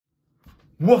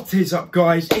What is up,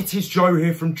 guys? It is Joe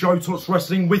here from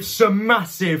JoeTalksWrestling with some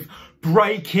massive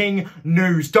breaking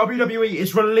news. WWE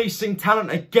is releasing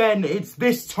talent again. It's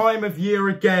this time of year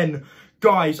again.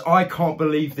 Guys, I can't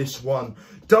believe this one.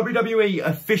 WWE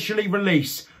officially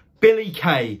release Billie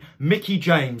Kay, Mickie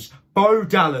James, Bo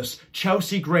Dallas,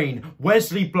 Chelsea Green,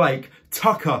 Wesley Blake,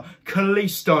 Tucker,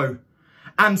 Kalisto,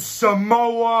 and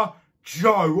Samoa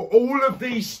Joe. All of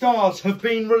these stars have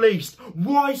been released.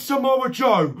 Why Samoa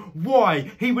Joe?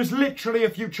 Why? He was literally a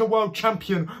future world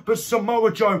champion, but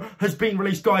Samoa Joe has been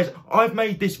released. Guys, I've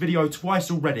made this video twice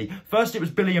already. First it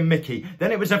was Billie and Mickie,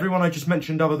 then it was everyone I just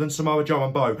mentioned other than Samoa Joe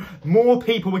and Bo. More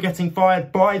people were getting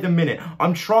fired by the minute.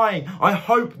 I'm trying. I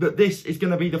hope that this is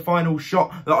going to be the final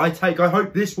shot that I take. I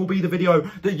hope this will be the video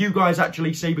that you guys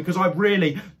actually see, because I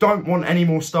really don't want any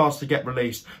more stars to get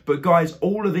released. But guys,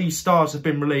 all of these stars have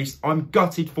been released. I'm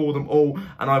gutted for them all,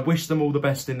 and I wish them all the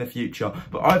best in the future.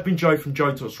 But I've been Joe from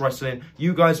JoeTalksWrestling.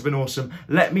 You guys have been awesome.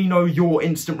 Let me know your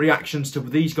instant reactions to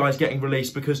these guys getting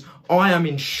released, because I am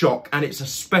in shock, and it's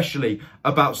especially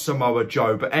about Samoa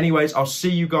Joe. But anyways, I'll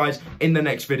see you guys in the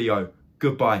next video.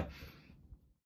 Goodbye.